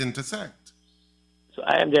agencies intersect. So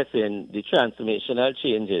I am just saying the transformational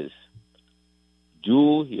changes.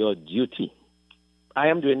 Do your duty. I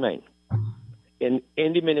am doing mine. In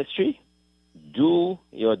the ministry, do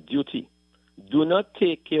your duty. Do not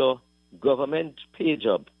take your government pay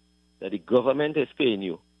job that the government is paying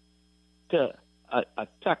you to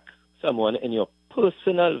attack someone in your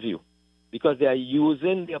personal view, because they are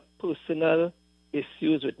using their personal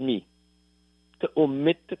issues with me to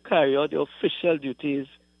omit to carry out the official duties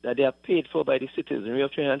that they are paid for by the citizenry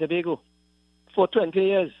of Trinidad and Tobago for 20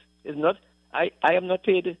 years. It's not. I am not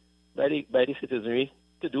paid by the citizenry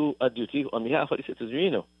to do a duty on behalf of the citizenry,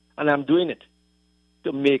 you know. And I'm doing it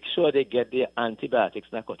to make sure they get their antibiotics,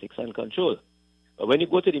 narcotics, and control. But when you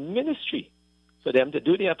go to the ministry for them to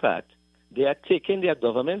do their part, they are taking their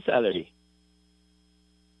government salary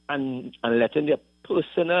and letting their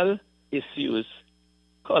personal issues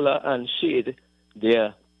color and shade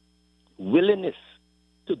their willingness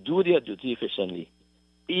to do their duty efficiently,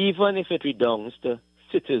 even if it redounds to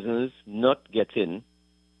citizens not getting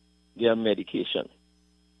their medication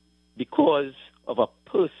because of a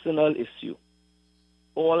personal issue.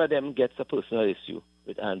 All of them gets a personal issue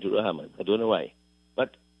with Andrew Hammond. I don't know why.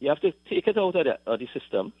 But you have to take it out of the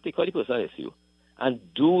system, take out the personal issue, and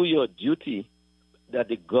do your duty that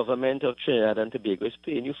the government of Trinidad and Tobago is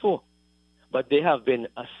paying you for. But they have been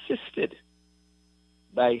assisted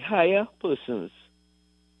by higher persons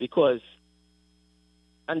because,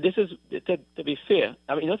 and this is, to be fair,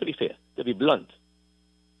 I mean, not to be fair, to be blunt,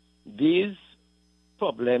 these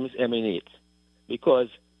problems emanate because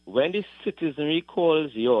when the citizenry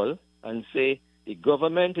calls you all and say the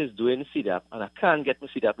government is doing CDAP and I can't get my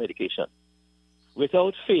CDAP medication,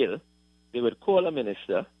 without fail, they would call a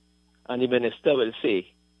minister and the minister will say,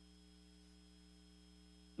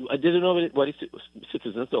 I didn't know what the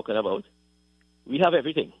citizens talking about. We have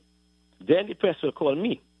everything. Then the press will call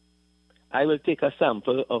me. I will take a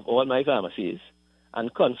sample of all my pharmacies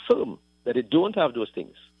and confirm that they don't have those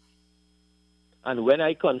things. And when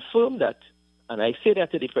I confirm that, and I say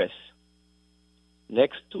that to the press,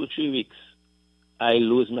 next 2-3 weeks, I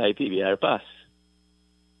lose my PBR pass.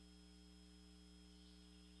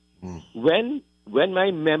 When my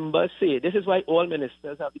members say, this is why all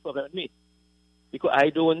ministers have the problem with me, because I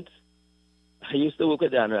used to work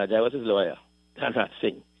with Dan Raj, I was his lawyer, Dan Raj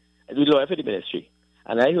Singh. I do lawyer for the ministry.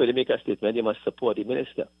 And I heard him make a statement, you must support the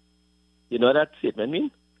minister. You know what that statement mean?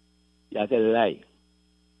 That's a lie.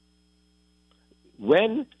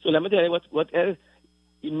 So let me tell you what else.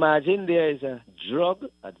 Imagine there is a drug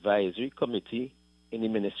advisory committee in the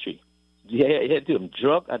ministry.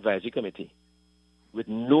 Drug advisory committee with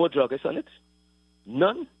no druggists on it.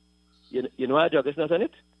 None. You know why drug is not on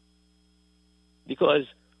it? Because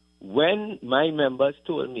when my members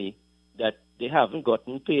told me that they haven't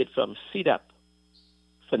gotten paid from CDAP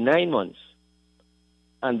for 9 months,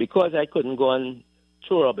 and because I couldn't go and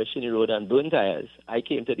throw rubbish in the road and burn tires, I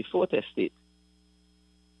came to the 4th estate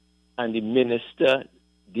and the minister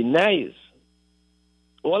denies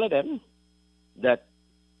all of them that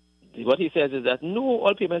what he says is that no,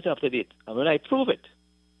 all payments are up to date. And when I prove it,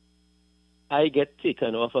 I get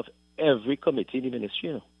taken off of every committee in the ministry.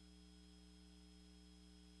 You know.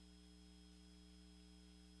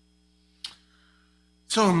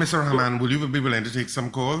 So, Mr. Rahman, will you be willing to take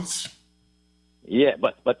some calls? Yeah,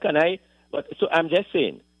 but can I? But so I'm just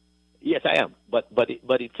saying, yes, I am. But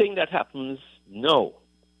the thing that happens now,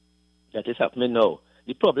 that is happening now,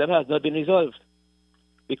 the problem has not been resolved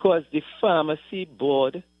because the pharmacy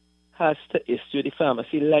board has to issue the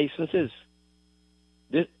pharmacy licenses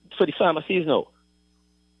for the pharmacies now.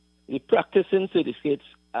 The practicing certificates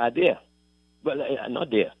are there. Well, not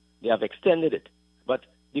there. They have extended it. But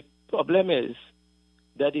the problem is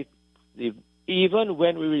that even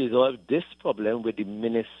when we resolve this problem with the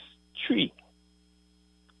ministry,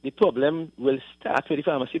 the problem will start with the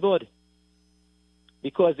pharmacy board.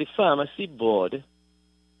 Because the pharmacy board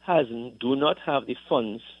do not have the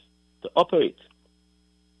funds to operate.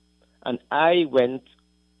 And I went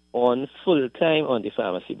on full-time on the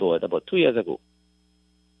pharmacy board about 2 years ago.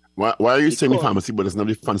 Why are you saying the pharmacy board doesn't have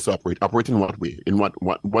the funds to operate? Operate in what way? In what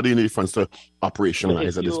do you need the funds to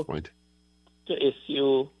operationalize at this point? To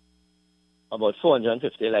issue about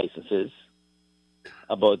 450 licenses.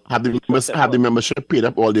 Have the membership paid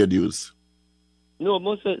up all their dues? No,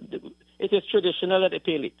 it is traditional that they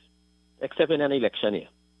pay late, except in an election year.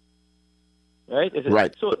 Right?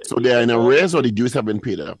 Right. So they are in arrears or the dues have been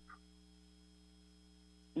paid up?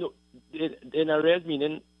 No, in arrears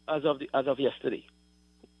meaning as of yesterday.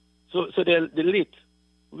 So they're late.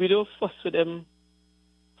 We don't fuss with them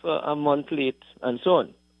for a month late and so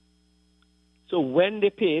on. So when they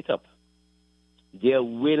pay it up, there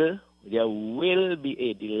will be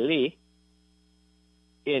a delay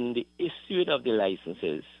in the issuing of the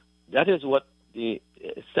licenses. That is what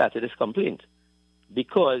started this complaint,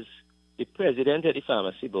 because the president of the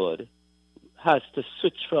pharmacy board has to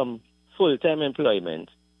switch from full-time employment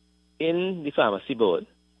in the pharmacy board,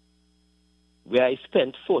 where I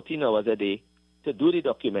spent 14 hours a day to do the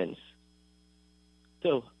documents,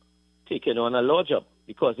 to taking on a law job,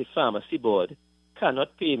 because the pharmacy board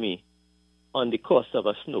cannot pay me on the cost of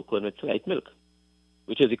a snow cone with light milk,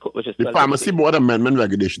 which is the pharmacy board amendment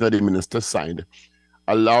regulation that the minister signed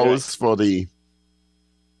allows for the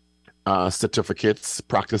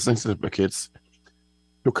practicing certificates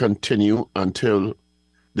to continue until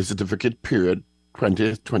the certificate period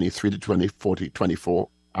 2023 to 2024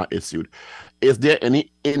 are issued. Is there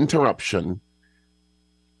any interruption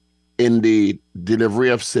in the delivery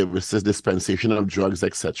of services, dispensation of drugs,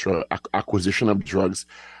 etc., acquisition of drugs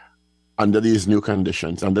under these new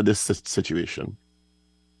conditions, under this situation?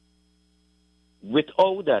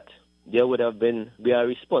 Without that, there would have been, we are a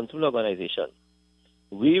responsible organization.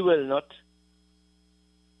 We will not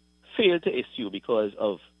fail to issue because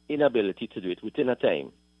of inability to do it within a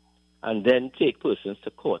time and then take persons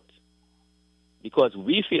to court because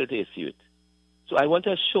we fail to issue it. So I want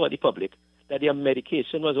to assure the public that their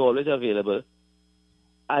medication was always available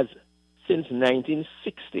as since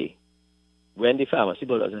 1960 when the pharmacy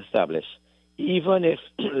board was established, even if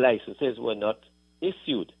licenses were not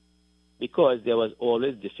issued, because there was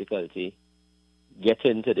always difficulty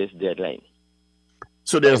getting to this deadline.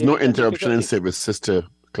 So there's no interruption in services to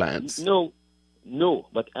clients? No,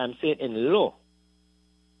 but I'm saying in law,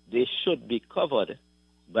 they should be covered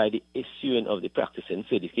by the issuing of the practicing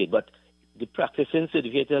certificate. But the practicing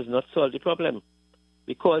certificate has not solved the problem,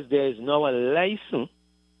 because there is now a license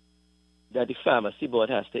that the pharmacy board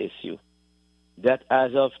has to issue, that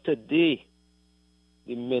as of today,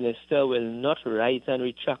 the minister will not write and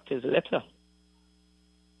retract his letter.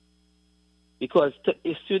 Because to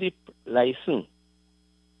issue the license,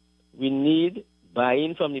 we need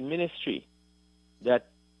buy-in from the ministry that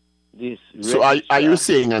this. So are you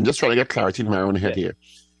saying, I'm just trying to get clarity in my own head here,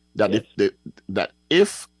 that that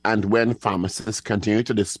if and when pharmacists continue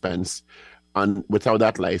to dispense and without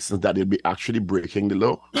that license, that they'll be actually breaking the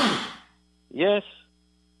law? Yes,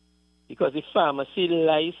 because the pharmacy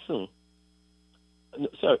license.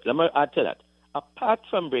 Sorry, let me add to that. Apart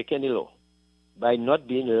from breaking the law by not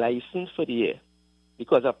being licensed for the year,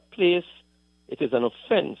 because a place, it is an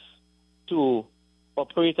offense to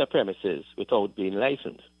operate a premises without being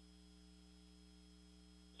licensed.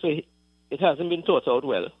 So it hasn't been thought out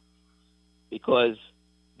well, because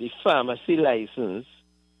the pharmacy license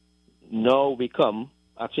now become,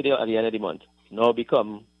 actually at the end of the month, now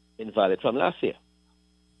become invalid from last year.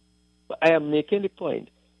 But I am making the point,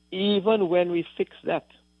 even when we fix that,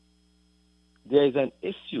 there is an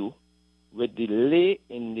issue with delay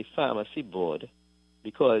in the pharmacy board,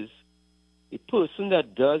 because the person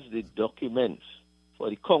that does the documents for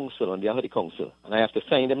the council, on behalf of the council, and I have to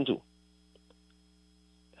sign them too,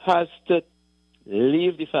 has to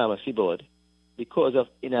leave the pharmacy board because of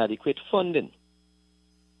inadequate funding.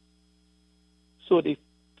 So to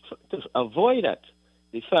avoid that,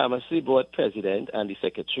 the pharmacy board president and the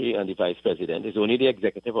secretary and the vice president, is only the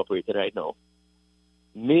executive operator right now,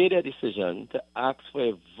 made a decision to ask for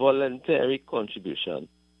a voluntary contribution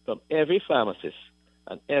from every pharmacist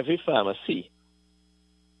and every pharmacy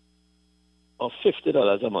of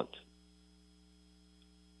 $50 a month.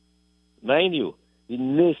 Mind you, the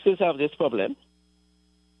nurses have this problem.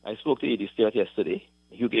 I spoke to Edie Stewart yesterday.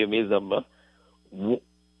 He gave me his number.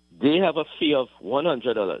 They have a fee of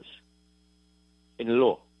 $100 in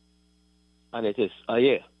law, and it is a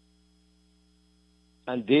year.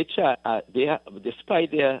 And they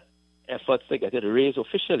despite their efforts to get it raised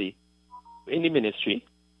officially in the ministry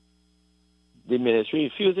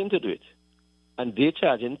refusing to do it. And they're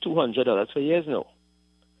charging $200 for years now.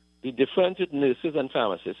 The difference with nurses and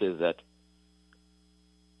pharmacists is that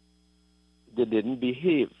they didn't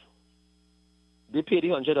behave. They pay the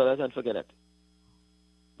 $100 and forget it.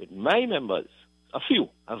 With my members,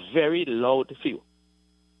 a very loud few,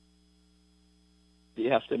 they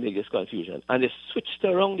have to make this confusion. And they switched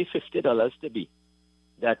around the $50 to be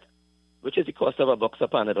that, which is the cost of a box of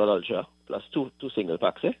Panadol Ultra plus two single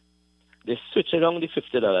packs. They switched around the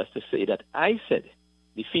 $50 to say that I said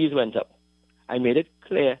the fees went up. I made it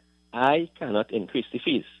clear I cannot increase the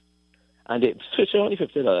fees. And they switched around the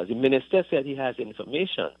 $50. The minister said he has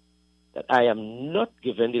information that I am not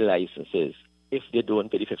giving the licenses if they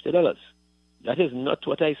don't pay the $50. That is not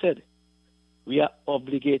what I said. We are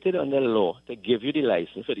obligated under law to give you the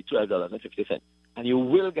license for the $12.50. And you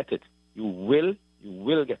will get it. You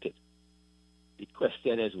will get it. The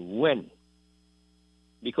question is when.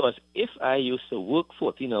 Because if I used to work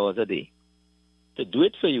 14 hours a day to do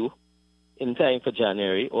it for you in time for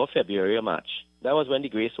January or February or March, that was when the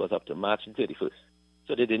grace was up to March 31st.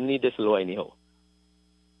 So they didn't need this law anyhow.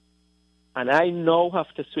 And I now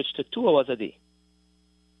have to switch to 2 hours a day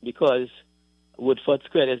because Woodford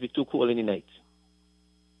Square has been too cold in the night.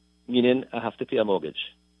 Meaning I have to pay a mortgage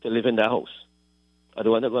to live in that house. I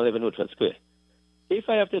don't want to go live in Woodford Square. If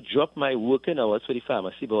I have to drop my working hours for the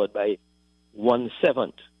pharmacy board by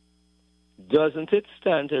 1/7, doesn't it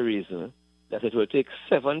stand to reason that it will take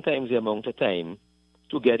 7 times the amount of time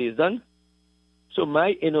to get it done? So my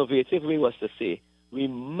innovative way was to say, we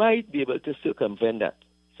might be able to circumvent that.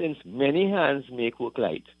 Since many hands make work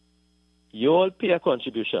light, you all pay a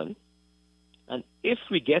contribution, and if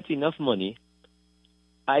we get enough money,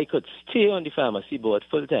 I could stay on the pharmacy board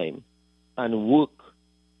full time and work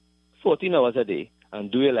 14 hours a day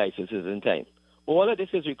and do your licenses in time. All of this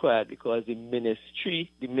is required because the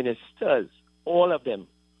ministry, the ministers, all of them,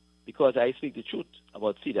 because I speak the truth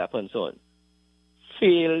about CDAP and so on,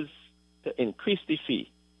 fails to increase the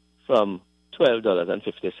fee from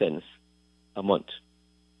 $12.50 a month.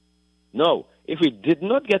 Now, if we did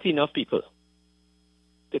not get enough people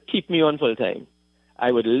to keep me on full time,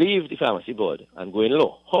 I would leave the pharmacy board and go in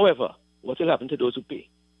law. However, what will happen to those who pay?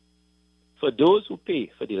 For those who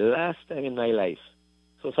pay for the last time in my life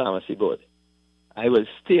for pharmacy board, I will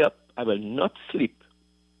stay up, I will not sleep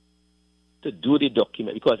to do the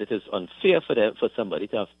document because it is unfair for somebody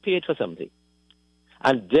to have paid for something.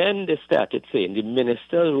 And then they started saying, the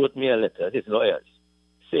minister wrote me a letter, his lawyers,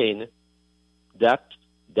 saying that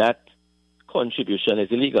contribution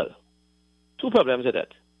is illegal. 2 problems with that.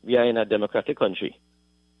 We are in a democratic country.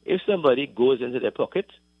 If somebody goes into their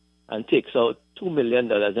pocket and takes out $2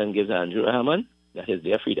 million and gives Andrew Hammond, that is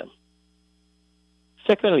their freedom.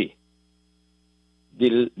 Secondly,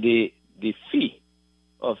 the fee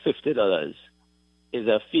of $50 is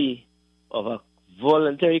a fee of a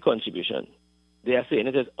voluntary contribution. They are saying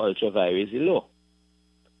it is ultra vires law.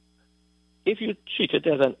 If you treat it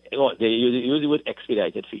as they use the word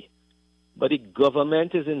expedited fee, but the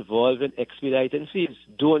government is involved in expediting fees.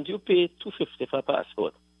 Don't you pay $250 for a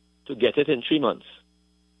passport to get it in 3 months?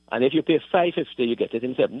 And if you pay $550, you get it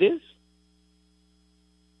in 7 days?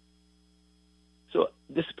 So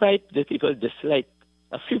despite the people dislike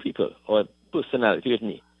a few people or personality with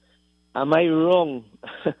me, am I wrong?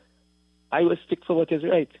 I will stick for what is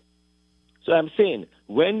right. So I'm saying,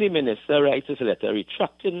 when the minister writes his letter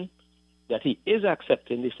retracting that he is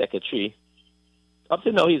accepting the secretary, up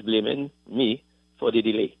to now he's blaming me for the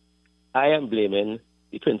delay. I am blaming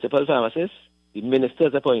the principal pharmacist, the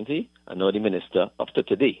minister's appointee, and now the minister up to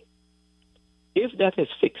today. If that is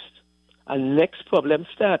fixed, a next problem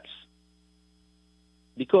starts.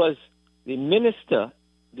 Because the minister,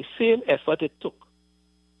 the same effort it took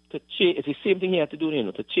to change, it's the same thing he had to do,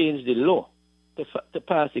 to change the law to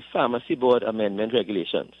pass the Pharmacy Board Amendment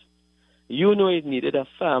Regulations. You know it needed a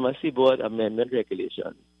Pharmacy Board Amendment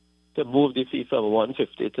Regulation to move the fee from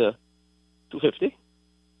 150 to 250.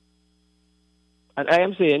 And I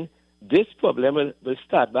am saying this problem will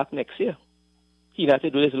start back next year. He had to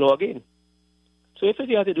do this law again. So if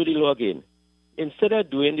he had to do the law again, instead of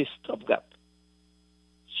doing the stopgap,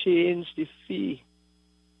 change the fee.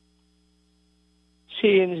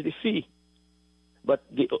 Change the fee. But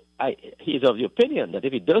he's of the opinion that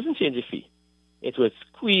if he doesn't change the fee, it will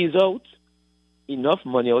squeeze out enough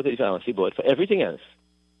money out of the Pharmacy Board for everything else.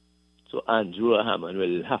 So Andrew Hammond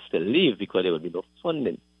will have to leave because there will be no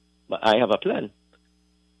funding. But I have a plan.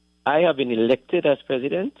 I have been elected as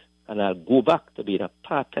president, and I'll go back to being a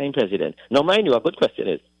part-time president. Now, mind you, a good question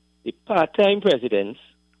is, the part-time presidents,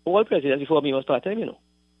 all presidents before me was part-time, you know.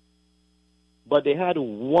 But they had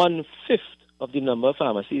 1/5 of the number of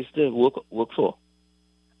pharmacies to work for,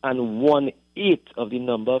 and 1/8 of the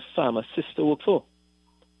number of pharmacists to work for.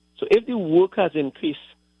 So if the work has increased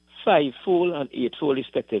 5-fold and 8-fold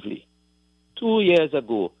respectively, 2 years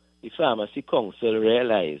ago, the Pharmacy Council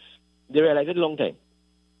realized it a long time,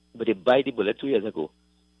 but they bite the bullet 2 years ago.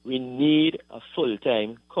 We need a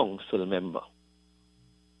full-time council member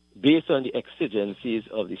based on the exigencies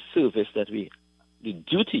of the service the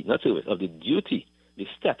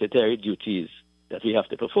statutory duties that we have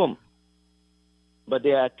to perform. But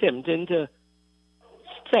they are attempting to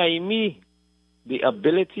stymie the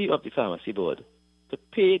ability of the Pharmacy Board to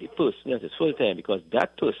pay the person that is full-time, because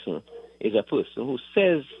that person is a person who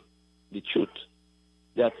says the truth,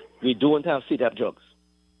 that we don't have CDAP drugs,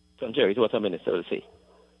 contrary to what our minister will say.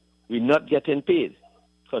 We're not getting paid,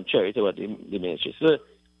 contrary to what the ministry.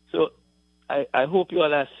 So I hope you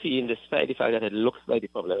all are seeing, despite the fact that it looks like the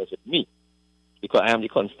problem is with me, because I am the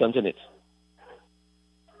constant in it.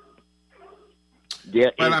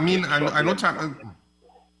 Well, I mean, I know time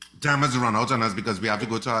has run out on us because we have to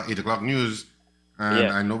go to our 8 o'clock news.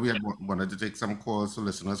 And I know we had wanted to take some calls so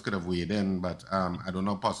listeners could have weighed in, but I don't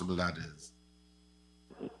know how possible that is.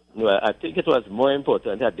 Well, I think it was more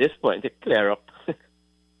important at this point to clear up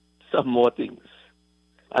some more things.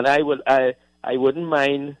 And I wouldn't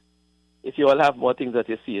mind if you all have more things that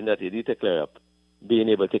you're seeing that you need to clear up, being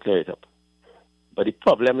able to clear it up. But the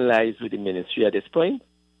problem lies with the ministry at this point,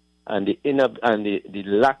 and the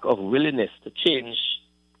lack of willingness to change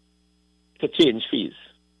fees.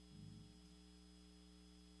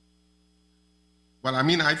 Well, I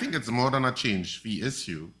mean, I think it's more than a change fee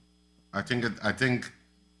issue. I think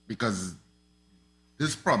because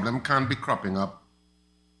this problem can be cropping up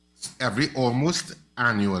almost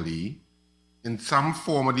annually in some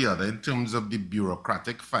form or the other in terms of the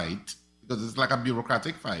bureaucratic fight, because it's like a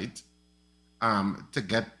bureaucratic fight to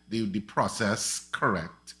get the process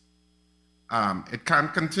correct. It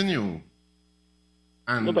can't continue.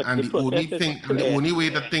 And the only way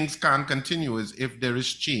that things can continue is if there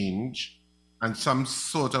is change and some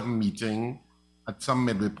sort of meeting at some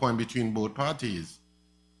midway point between both parties.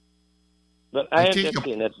 But I take your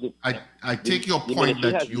point that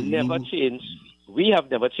we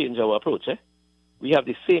have never changed our approach. We have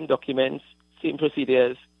the same documents, same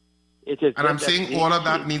procedures. And I'm saying all of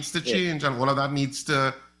that needs to change, and all of that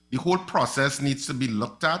the whole process needs to be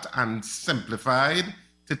looked at and simplified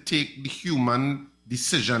to take the human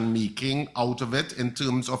decision making out of it in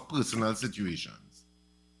terms of personal situations.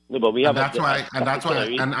 No, but we have the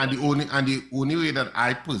only way that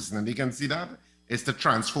I personally can see that is to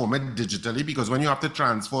transform it digitally, because when you have to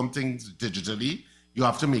transform things digitally, you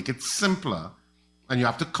have to make it simpler, and you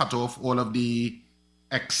have to cut off all of the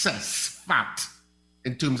excess fat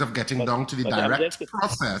in terms of getting down to the direct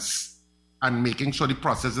process and making sure the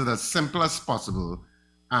process is as simple as possible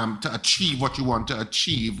to achieve what you want to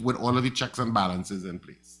achieve with all of the checks and balances in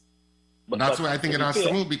place. But that's why I think it has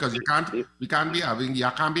to move, because you can't be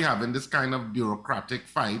having this kind of bureaucratic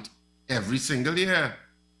fight every single year.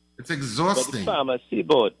 It's exhausting. But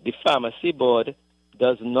the pharmacy board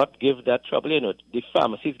does not give that trouble. You know, the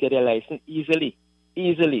pharmacies get a license easily.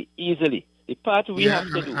 The part we have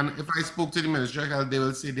to do. And if I spoke to the Ministry of Health, they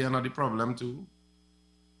will say they are not the problem too.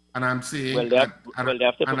 And I'm saying, they have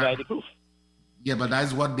to provide the proof. Yeah, but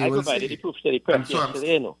that's what they will say. I provided the proof to the press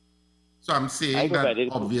yesterday, you know. So I'm saying that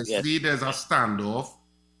obviously there's a standoff,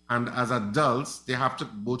 and as adults,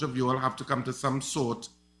 both of you all have to come to some sort,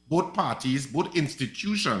 both parties, both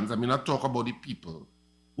institutions, I mean, not talk about the people,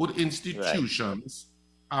 both institutions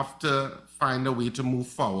have to find a way to move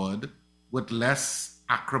forward with less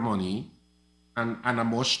acrimony and a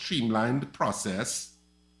more streamlined process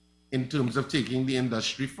in terms of taking the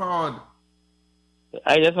industry forward.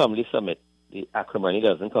 I just humbly submit the acrimony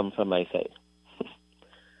doesn't come from my side.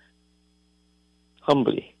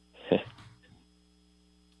 humbly. All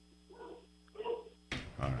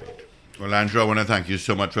right. Well, Andrew, I want to thank you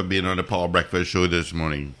so much for being on the Power Breakfast Show this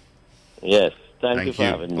morning. Yes, thank you for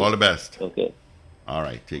having me. All the best. Okay. All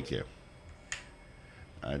right, take care.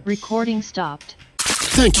 Recording stopped.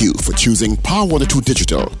 Thank you for choosing Power 102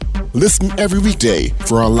 Digital. Listen every weekday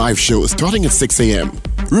for our live show starting at 6 a.m.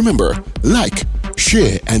 Remember, like,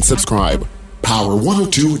 share, and subscribe. Power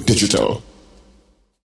 102 Digital.